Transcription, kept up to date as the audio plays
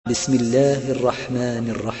بسم الله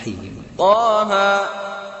الرحمن الرحيم. طه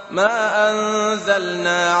ما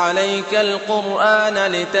أنزلنا عليك القرآن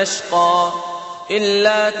لتشقى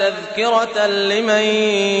إلا تذكرة لمن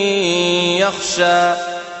يخشى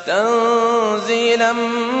تنزيلا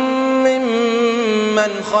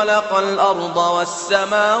ممن خلق الأرض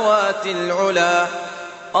والسماوات العلى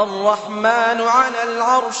الرحمن على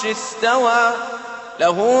العرش استوى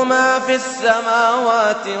له ما في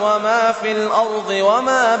السماوات وما في الأرض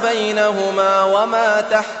وما بينهما وما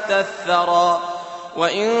تحت الثرى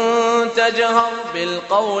وإن تجهر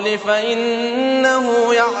بالقول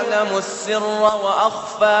فإنه يعلم السر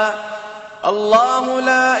وأخفى الله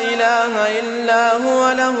لا إله إلا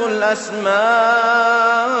هو له الأسماء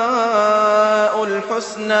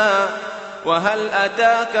الحسنى وهل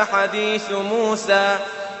أتاك حديث موسى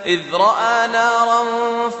إذ رأى نارا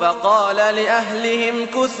فقال لأهلهم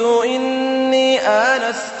كثوا إني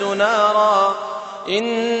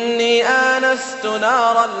آنست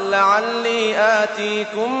نارا لعلي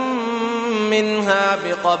آتيكم منها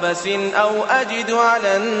بقبس أو أجد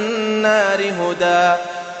على النار هدى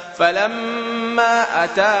فلما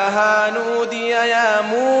أتاها نودي يا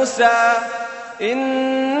موسى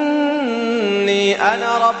إني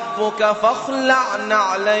أنا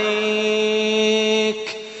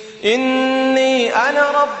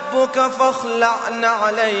ربك فاخلع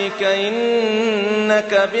نعليك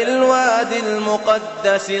إنك بالوادي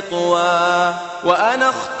المقدس طوى وأنا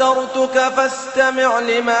اخترتك فاستمع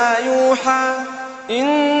لما يوحى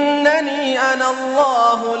إنني أنا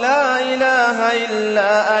الله لا إله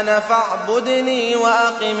إلا أنا فاعبدني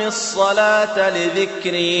وأقم الصلاة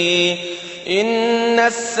لذكري إن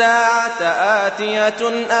الساعة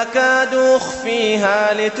آتية أكاد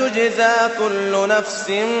أخفيها لتجزى كل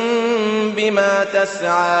نفس بما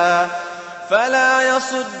تسعى فلا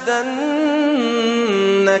يصدنك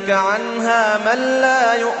عنها من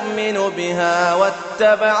لا يؤمن بها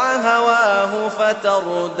واتبع هواه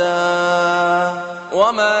فتردى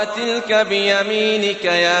وما تلك بيمينك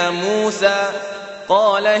يا موسى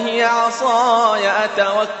قال هي عصاي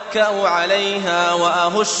أتوكأ عليها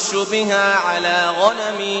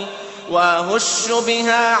وأهش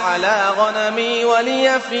بها على غنمي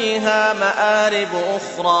ولي فيها مآرب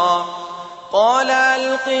أخرى قال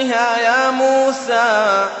ألقها يا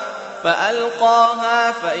موسى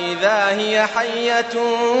فألقاها فإذا هي حية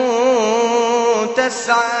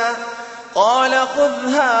تسعى قال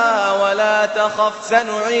خذها ولا تخف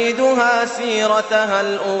سنعيدها سيرتها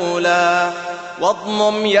الأولى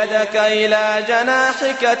واضمم يدك إلى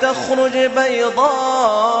جناحك تخرج بيضاء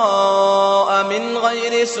من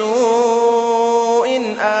غير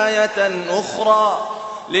سوء آية أخرى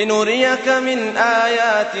لنريك من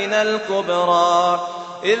آياتنا الكبرى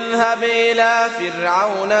اذهب إلى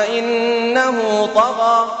فرعون إنه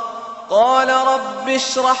طغى قال رب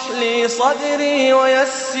اشرح لي صدري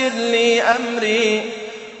ويسر لي أمري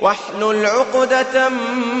واحلل عقدة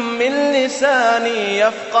من لساني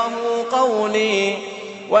يفقه قولي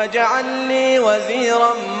واجعل لي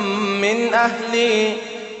وزيرا من أهلي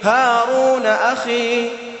هارون أخي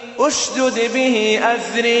أشدد به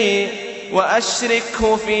أزري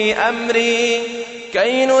وأشركه في أمري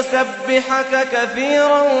كي نسبحك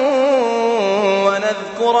كثيرا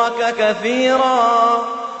ونذكرك كثيرا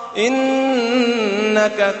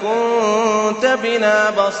إنك كنت بنا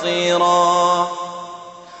بصيرا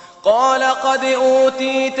قال قد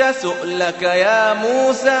أوتيت سؤلك يا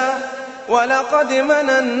موسى ولقد مننا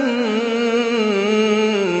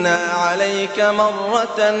عليك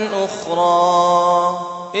مرة أخرى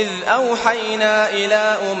إذ أوحينا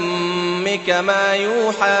إلى أمك ما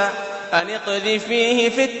يوحى أن اقذفيه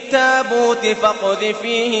في التابوت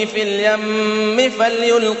فاقذفيه في اليم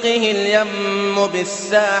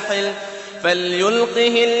فليلقه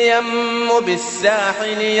اليم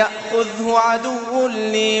بالساحل يأخذه عدو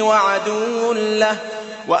لي وعدو له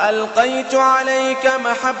وألقيت عليك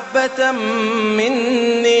محبة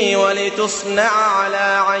مني ولتصنع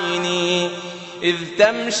على عيني إذ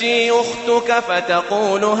تمشي أختك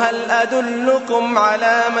فتقول هل أدلكم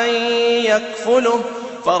على من يكفله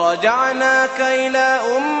فرجعناك إلى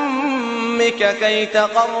أمك كي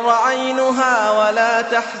تقر عينها ولا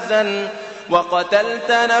تحزن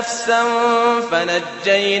وقتلت نفسا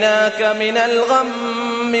فنجيناك من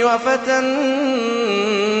الغم وفتناك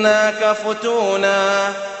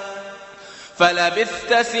فتونا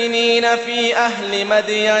فلبثت سنين في أهل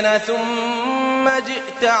مدين ثم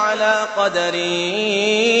جئت على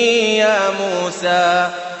قدري يا موسى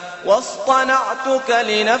واصطنعتك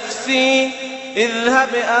لنفسي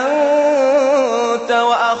اذهب أنت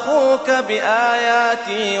وأخوك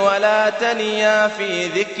بآياتي ولا تنيا في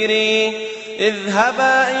ذكري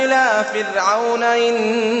اذهبا إلى فرعون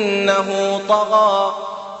إنه طغى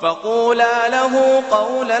فقولا له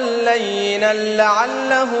قولا لينا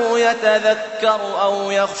لعله يتذكر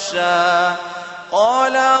أو يخشى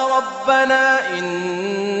قالا ربنا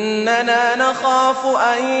إننا نخاف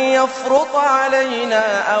أن يفرط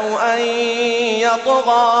علينا أو أن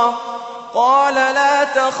يطغى قال لا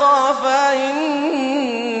تخافا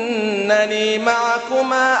إنني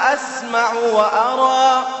معكما أسمع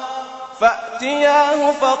وأرى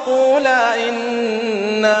فأتياه فقولا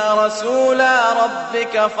إنا رسولا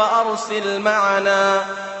ربك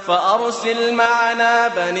فأرسل معنا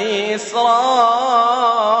بني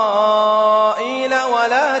إسرائيل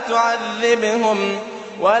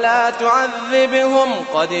ولا تعذبهم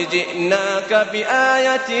قد جئناك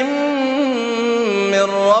بآية من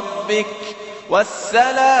ربك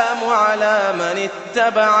والسلام على من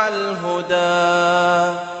اتبع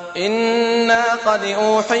الهدى إنا قد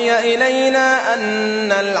أوحي إلينا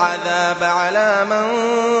أن العذاب على من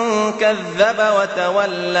كذب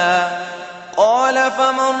وتولى قال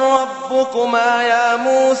فمن ربكما يا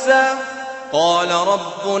موسى قال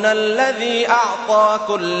ربنا الذي أعطى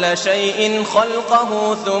كل شيء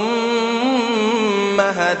خلقه ثم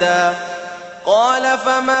هدى قال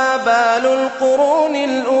فما بال القرون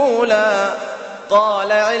الأولى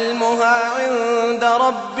قال علمها عند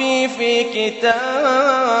ربي في كتاب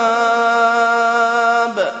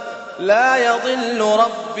لا يضل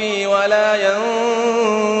ربي ولا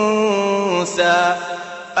ينسى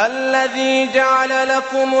الذي جعل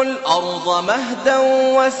لكم الأرض مهدا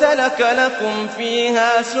وسلك لكم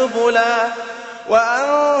فيها سبلا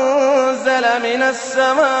وأنزل من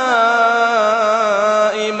السماء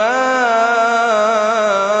ماء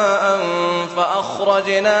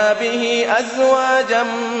فأخرجنا به أزواجا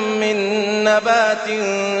من نبات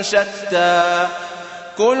شتى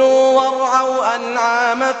كلوا وارعوا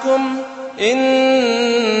أنعامكم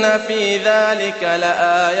إن في ذلك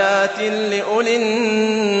لآيات لأولي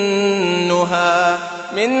النهى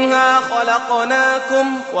منها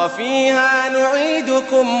خلقناكم وفيها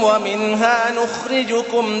نعيدكم ومنها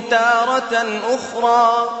نخرجكم تارة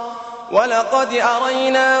أخرى ولقد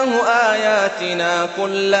أريناه آياتنا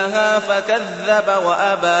كلها فكذب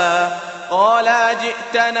وأبى قالا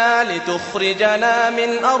جئتنا لتخرجنا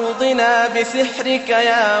من أرضنا بسحرك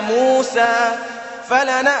يا موسى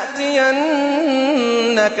فلنأتينك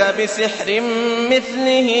بسحر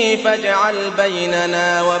مثله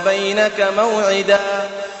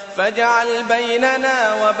فاجعل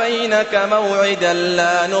بيننا وبينك موعدا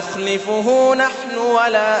لا نخلفه نحن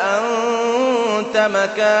ولا أنت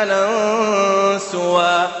مكانا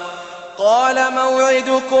سوى قال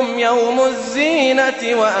موعدكم يوم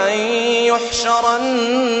الزينة وأن يحشر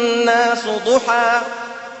الناس ضحى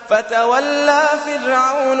فتولى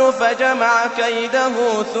فرعون فجمع كيده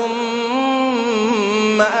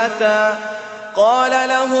ثم أتى قال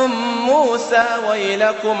لهم موسى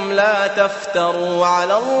ويلكم لا تفتروا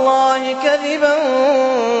على الله كذبا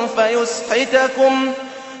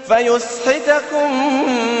فيسحتكم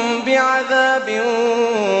بعذاب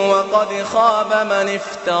وقد خاب من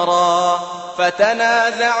افترى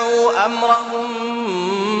فتنازعوا أمرهم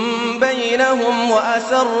بينهم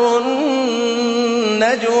وأسروا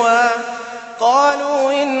النجوى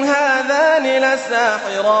قالوا إن هذان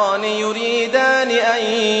لساحران يريدان أن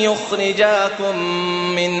يخرجاكم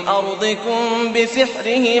من أرضكم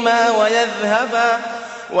بسحرهما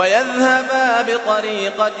ويذهبا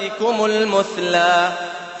بطريقتكم المثلى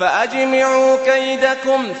فأجمعوا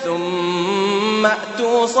كيدكم ثم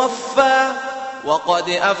أتوا صفا وقد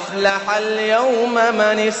أفلح اليوم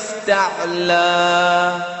من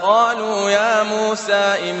استعلى قالوا يا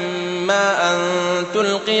موسى إما أن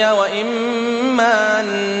تلقي وإما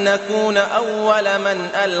أن نكون أول من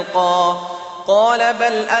ألقى قال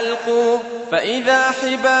بل ألقوا فإذا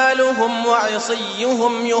حبالهم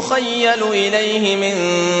وعصيهم يخيل إليه من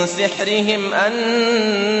سحرهم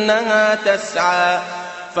أنها تسعى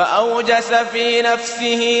فأوجس في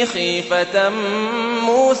نفسه خيفة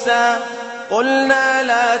موسى قلنا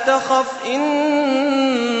لا تخف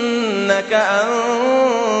إنك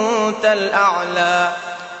أنت الأعلى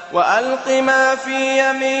وألق ما في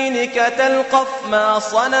يمينك تلقف ما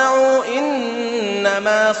صنعوا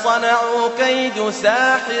إنما صنعوا كيد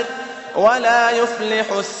ساحر ولا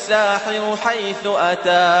يفلح الساحر حيث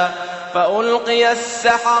أتى فألقي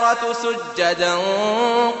السحرة سجدا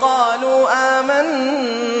قالوا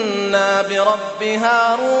آمنا برب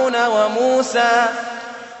هارون وموسى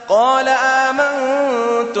قال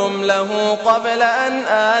آمنتم له قبل أن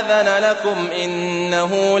آذن لكم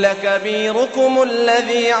إنه لكبيركم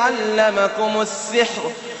الذي علمكم السحر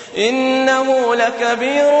إنه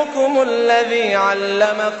لكبيركم الذي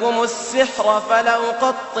علمكم السحر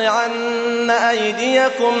فلأقطعن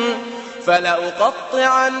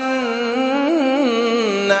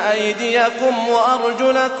أيديكم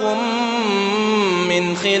وأرجلكم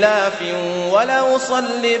من خلاف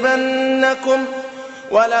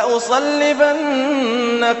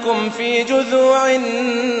ولأصلبنكم في جذوع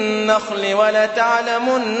النخل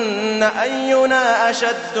ولتعلمن أينا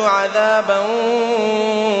أشد عذابا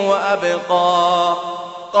وأبقى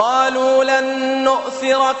قالوا لن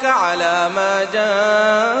نؤثرك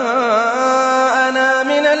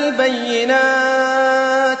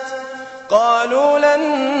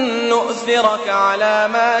على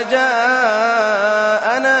ما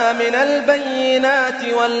جاءنا من البينات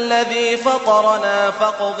والذي فطرنا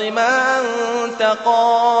فاقض ما أنت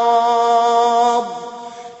قاض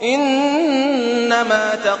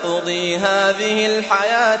إنما تقضي هذه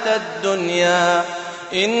الحياة الدنيا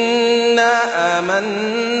إنا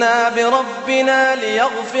آمنا بربنا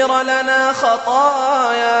ليغفر لنا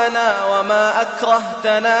خطايانا وما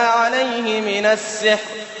أكرهتنا عليه من السحر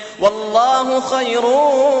والله خير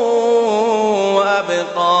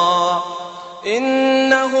وأبقى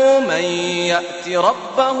إنه من يأت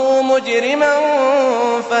ربه مجرما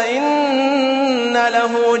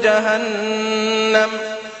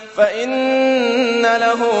فإن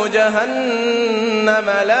له جهنم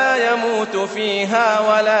لا يموت فيها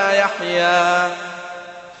ولا يحيا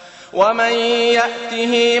ومن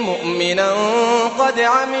يأته مؤمنا قد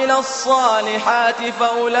عمل الصالحات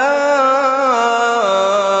فأولئك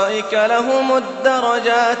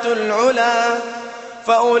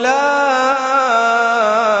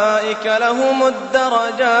لهم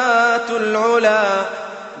الدرجات العلا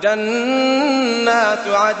جنات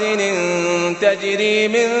عدن تجري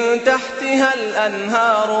من تحتها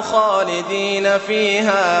الأنهار خالدين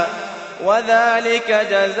فيها وذلك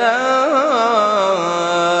جزاء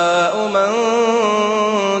من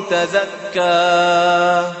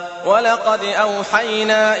تزكى ولقد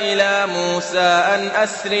أوحينا إلى موسى أن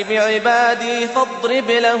أسر بعبادي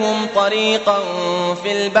فاضرب لهم طريقا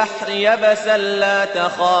في البحر يبسا لا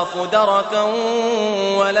تخاف دركا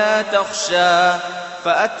ولا تخشى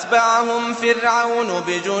فأتبعهم فرعون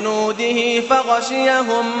بجنوده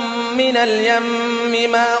فغشيهم من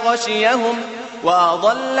اليم ما غشيهم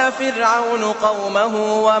وأضل فرعون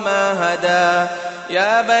قومه وما هدى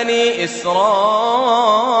يا بني إسرائيل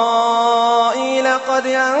قد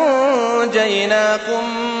أنجيناكم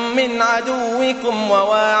من عدوكم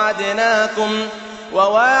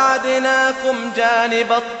وواعدناكم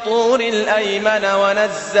جانب الطور الأيمن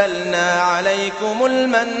ونزلنا عليكم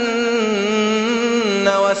المن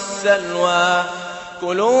والسلوى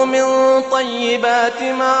كلوا من طيبات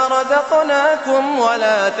ما رزقناكم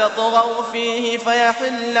ولا تطغوا فيه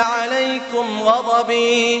فيحل عليكم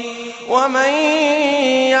غضبي ومن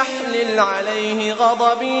يحلل عليه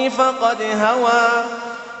غضبي فقد هوى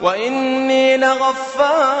وإني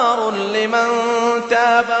لغفار لمن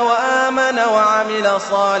تاب وآمن وعمل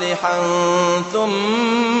صالحا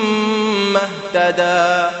ثم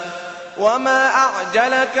اهتدى وما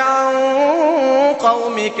أعجلك عن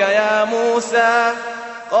قومك يا موسى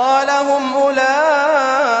قال هم أولئك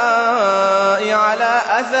على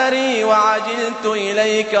أثري وعجلت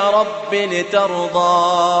إليك رب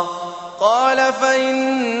لترضى قال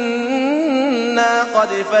فإنا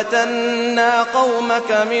قد فتنا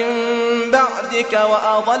قومك من بعدك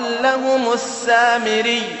وأضلهم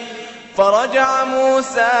السامري فرجع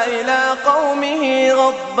موسى إلى قومه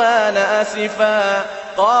غضبان أسفا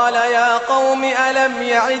قال يا قوم ألم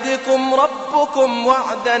يعدكم ربكم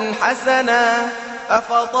وعدا حسنا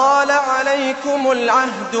أفطال عليكم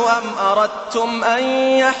العهد أم أردتم أن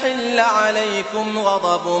يحل عليكم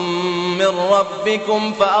غضب من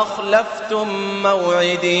ربكم فأخلفتم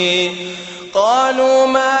موعدي قالوا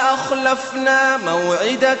ما أخلفنا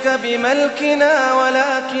موعدك بملكنا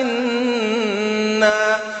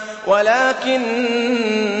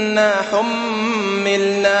ولكننا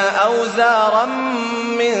حملنا أوزارا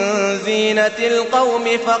من زينة القوم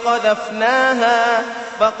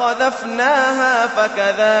فقذفناها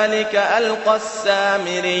فكذلك ألقى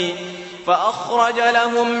السامري فأخرج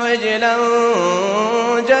لهم عجلا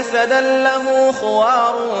جسدا له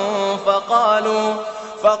خوار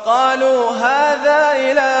فقالوا هذا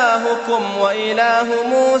إلهكم وإله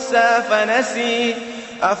موسى فنسي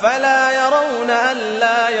أفلا يرون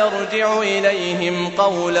ألا يرجع إليهم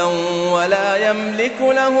قولا ولا يملك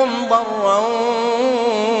لهم ضرا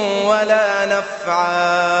ولا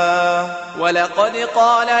نفعا ولقد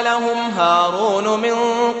قال لهم هارون من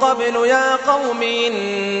قبل يا قوم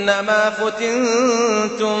إنما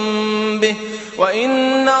فتنتم به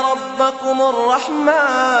وإن ربكم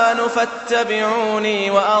الرحمن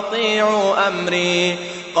فاتبعوني وأطيعوا أمري.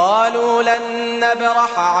 قالوا لن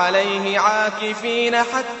نبرح عليه عاكفين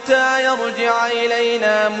حتى يرجع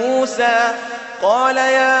إلينا موسى. قال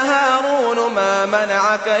يا هارون ما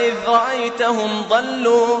منعك إذ رأيتهم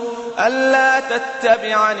ضلوا ألا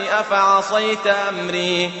تتبعني أفعصيت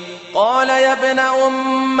أمري. قال يا ابن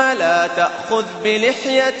أم لا تأخذ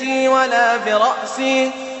بلحيتي ولا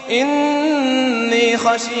برأسي إني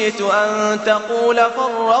خشيت أن تقول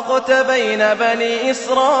فرقت بين بني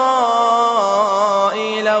إسرائيل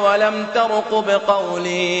ولم ترقب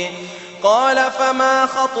قولي. قال فما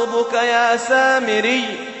خطبك يا سامري؟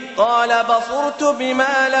 قال بصرت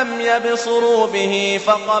بما لم يبصروا به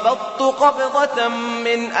فقبضت قبضة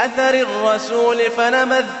من أثر الرسول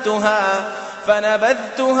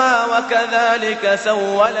فنبذتها وكذلك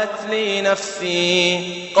سولت لي نفسي.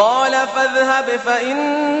 قال فاذهب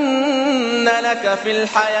فإن لك في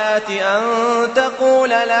الحياة أن تقول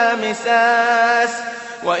لا مساس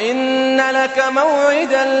وإن لك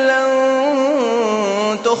موعدا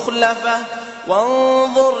لن تخلفه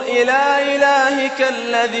وانظر إلى إلهك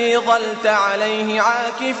الذي ظلت عليه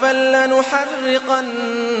عاكفا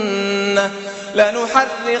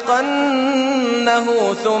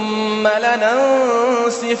لنحرقنه ثم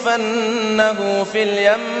لننسفنه في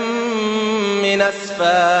اليم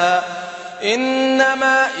نسفا.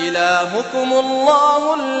 إنما إلهكم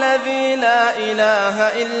الله الذي لا إله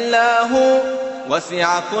إلا هو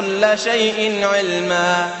وسع كل شيء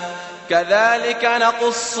علما. كذلك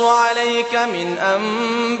نقص عليك من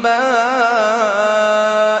أنباء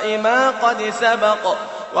ما قد سبق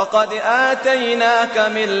وقد آتيناك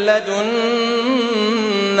من لدنا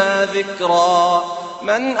ذكرا.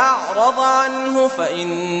 من أعرض عنه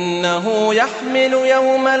فإنه يحمل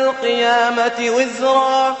يوم القيامة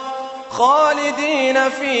وزرا خالدين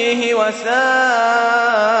فيه وساء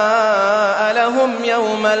لهم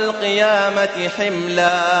يوم القيامة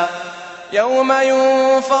حملا. يوم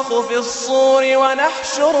ينفخ في الصور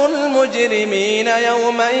ونحشر المجرمين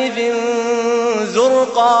يومئذ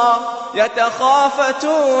زرقا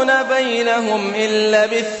يتخافتون بينهم إن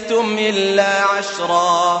لبثتم إلا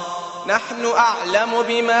عشرا. نحن أعلم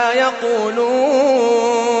بما يقولون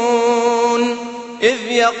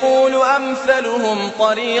إذ يقول أمثلهم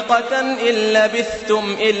طريقة إن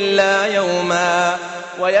لبثتم إلا يوما.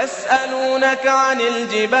 ويسألونك عن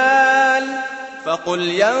الجبال فقل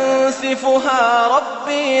ينسفها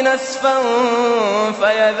ربي نسفا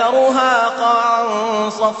فيذرها قاعا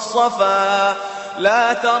صفصفا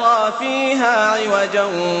لا ترى فيها عوجا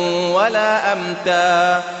ولا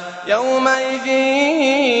أمتا. يومئذ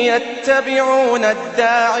يتبعون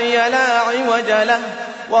الداعي لا عوج له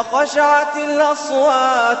وخشعت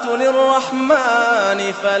الأصوات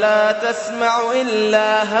للرحمن فلا تسمع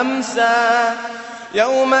إلا همسا.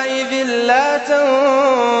 يومئذ لا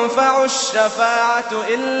تنفع الشفاعة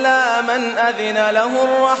إلا من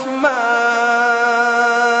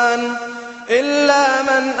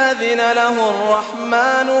أذن له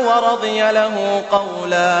الرحمن ورضي له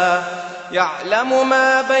قولا. يعلم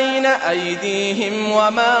ما بين أيديهم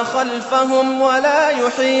وما خلفهم ولا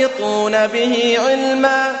يحيطون به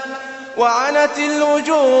علما. وعنت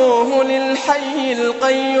الوجوه للحي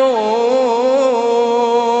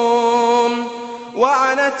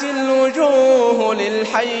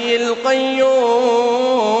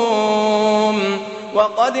القيوم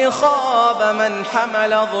وقد خاب من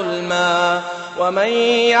حمل ظلما. ومن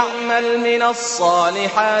يعمل من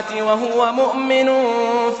الصالحات وهو مؤمن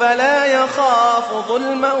فلا يخاف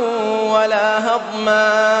ظلما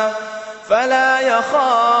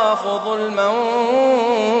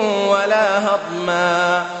ولا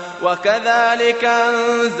هضما. وكذلك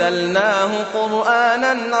أنزلناه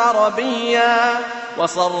قرآنا عربيا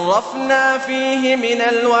وصرفنا فيه من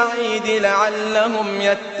الوعيد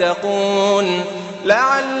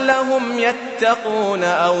لعلهم يتقون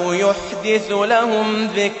أو يحدث لهم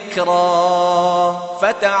ذكرا.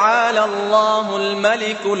 فتعالى الله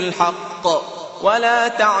الملك الحق ولا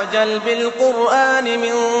تعجل بالقرآن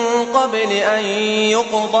من قبل أن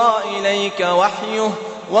يقضى إليك وحيه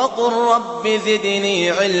وقل رب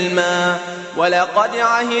زدني علما. ولقد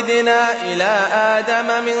عهدنا إلى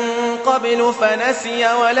آدم من قبل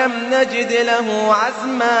فنسي ولم نجد له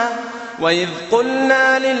عزما. وإذ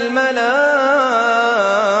قلنا للملائكة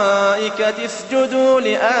اسجدوا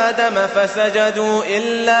لآدم فسجدوا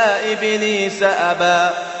إلا إبليس أبى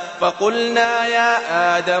فقلنا يا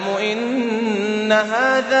آدم إن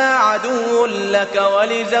هذا عدو لك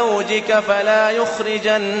ولزوجك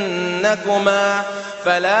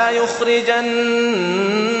فلا يخرجنكما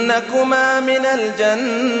من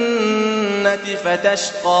الجنة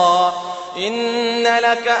فتشقى إن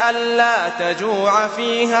لك ألا تجوع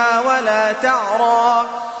فيها ولا تعرى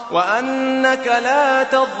وأنك لا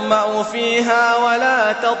تظمأ فيها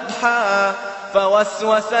ولا تضحى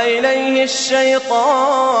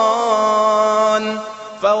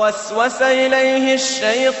فوسوس إليه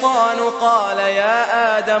الشيطان قال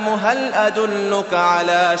يا آدم هل أدلك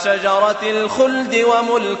على شجرة الخلد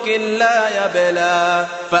وملك لا يبلى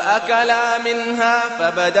فأكلا منها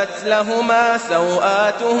فبدت لهما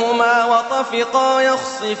سوآتهما وطفقا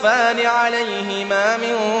يخصفان عليهما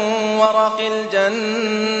من ورق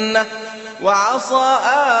الجنة وعصى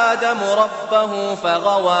آدم ربه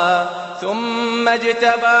فغوى ثم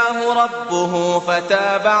اجتباه ربه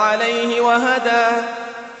فتاب عليه وهدى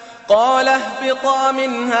قال اهبطا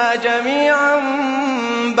منها جميعا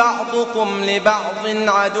بعضكم لبعض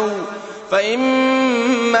عدو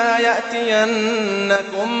فإما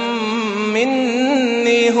يأتينكم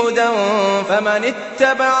مني هدى فمن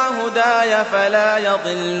اتبع هداي فلا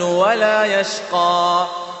يضل ولا يشقى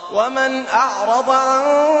ومن أعرض عن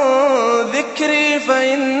ذكري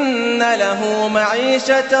فإن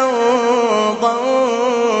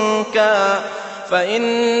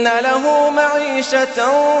له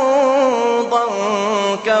معيشة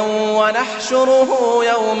ضنكا ونحشره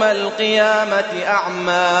يوم القيامة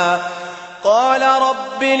أعمى قال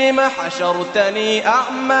رب لم حشرتني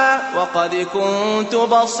أعمى وقد كنت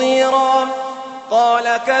بصيرا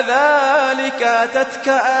قال كذلك أتتك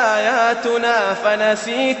آياتنا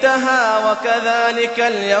فنسيتها وكذلك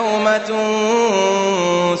اليوم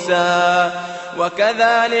تنسى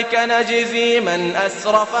وكذلك نجزي من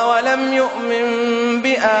أسرف ولم يؤمن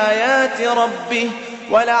بآيات ربه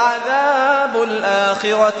ولعذاب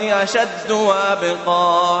الآخرة أشد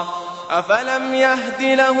وأبقى أفلم يهد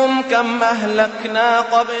لهم كم أهلكنا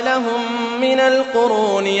قبلهم من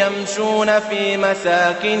القرون يمشون في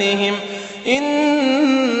مساكنهم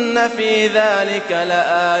إن في ذلك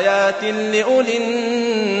لآيات لأولي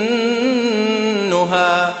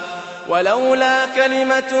النهى ولولا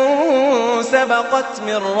كلمة سبقت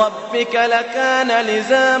من ربك لكان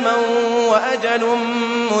لزاما وأجل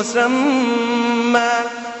مسمى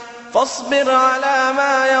فاصبر على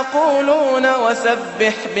ما يقولون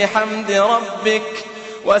وسبح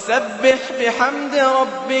بحمد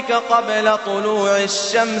ربك قبل طلوع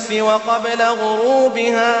الشمس وقبل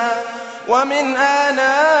غروبها ومن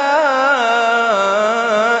آناء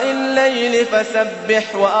الليل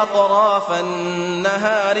فسبح وأطراف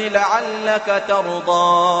النهار لعلك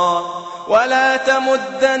ترضى ولا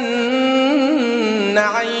تمدن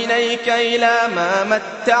عينيك إلى ما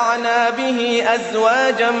متعنا به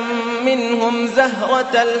أزواجا منهم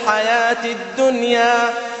زهرة الحياة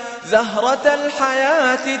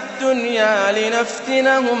الدنيا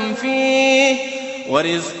لنفتنهم فيه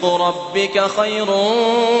ورزق ربك خير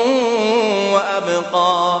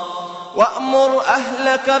وأبقى وأمر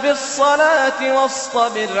أهلك بالصلاة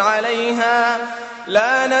واصطبر عليها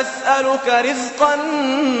لا نسألك رزقا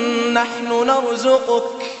نحن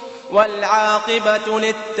نرزقك والعاقبة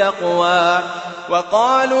للتقوى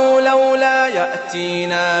وقالوا لولا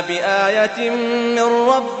يأتينا بآية من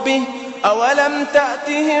ربه أولم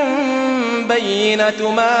تأتهم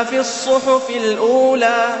بينة ما في الصحف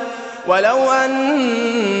الأولى ولو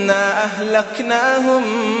أنا أهلكناهم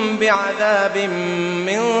بعذاب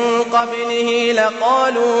من قبله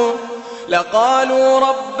لقالوا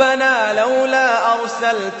ربنا لولا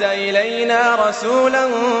أرسلت إلينا رسولا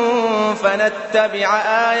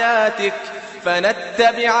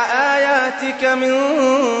فنتبع آياتك من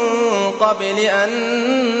قبل أن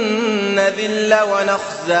نذل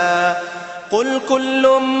ونخزى قل كل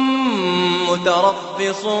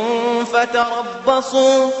متربص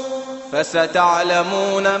فتربصوا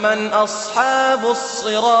فستعلمون من أصحاب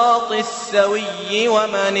الصراط السوي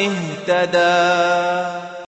ومن اهتدى.